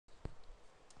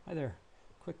Hi there.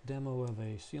 Quick demo of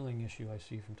a ceiling issue I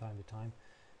see from time to time.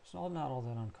 It's not all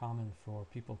that uncommon for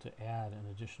people to add an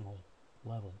additional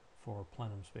level for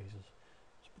plenum spaces,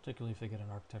 particularly if they get an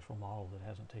architectural model that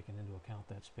hasn't taken into account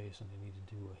that space and they need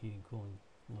to do a heating cooling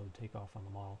load takeoff on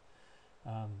the model.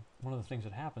 One of the things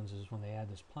that happens is when they add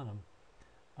this plenum,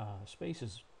 space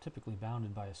is typically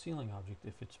bounded by a ceiling object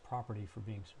if its property for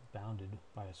being bounded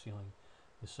by a ceiling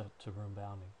is set to room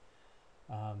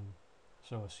bounding.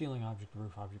 So a ceiling object,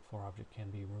 roof object, floor object can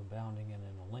be room bounding, and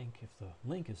in a link, if the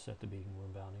link is set to being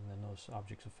room bounding, then those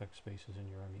objects affect spaces in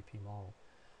your MEP model.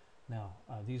 Now,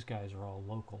 these guys are all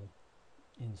local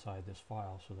inside this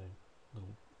file, so they're a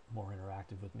little more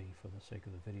interactive with me for the sake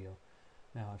of the video.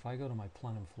 Now, if I go to my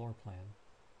plenum floor plan,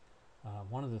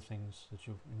 one of the things that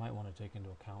you might want to take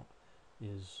into account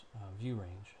is view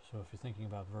range. So if you're thinking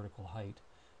about vertical height,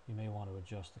 you may want to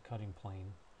adjust the cutting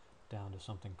plane down to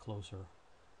something closer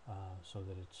so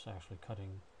that it's actually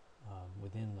cutting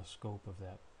within the scope of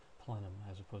that plenum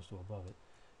as opposed to above it.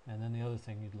 And then the other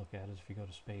thing you'd look at is if you go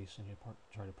to space and you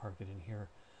try to park it in here,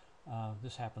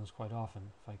 this happens quite often.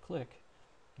 If I click,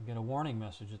 you get a warning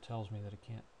message that tells me that it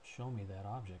can't show me that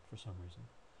object for some reason.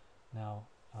 Now,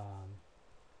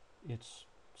 it's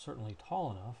certainly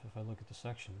tall enough. If I look at the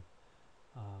section,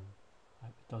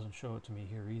 it doesn't show it to me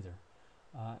here either.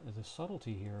 The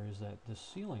subtlety here is that this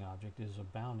ceiling object is a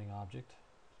bounding object,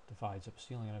 divides up a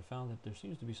ceiling, and I found that there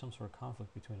seems to be some sort of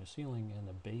conflict between a ceiling and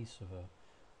the base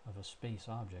of a space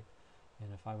object.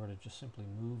 And if I were to just simply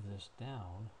move this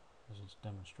down, as its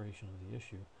demonstration of the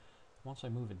issue, once I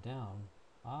move it down,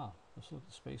 let's look,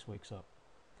 the space wakes up.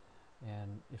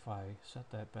 And if I set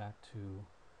that back to,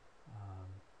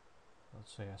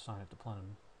 let's say I assign it to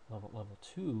plenum level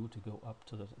 2 to go up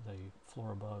to the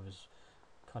floor above is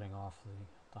cutting off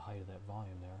the height of that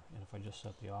volume there. And if I just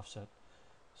set the offset,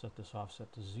 set this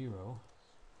offset to 0,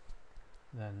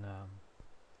 then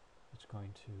it's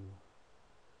going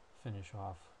to finish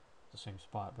off the same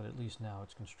spot, but at least now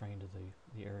it's constrained to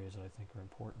the areas that I think are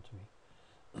important to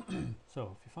me.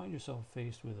 So if you find yourself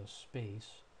faced with a space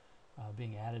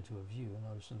being added to a view,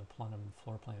 notice in the plenum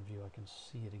floor plan view I can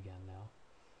see it again now,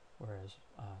 whereas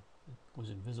it was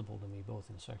invisible to me both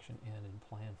in section and in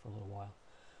plan for a little while.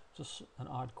 Just an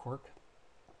odd quirk.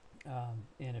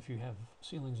 And if you have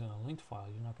ceilings in a linked file,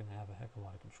 you're not going to have a heck of a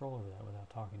lot of control over that without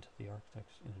talking to the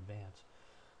architects in advance.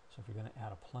 So if you're going to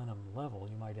add a plenum level,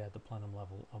 you might add the plenum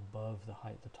level above the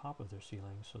height, the top of their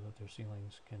ceilings, so that their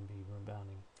ceilings can be room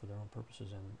bounding for their own purposes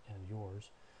and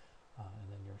yours, and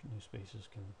then your new spaces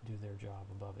can do their job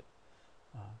above it.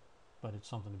 But it's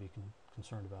something to be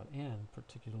concerned about, and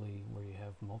particularly where you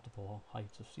have multiple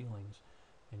heights of ceilings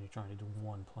and you're trying to do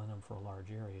one plenum for a large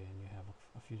area and you have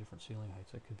a few different ceiling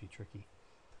heights, that could be tricky.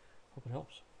 Hope it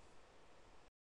helps.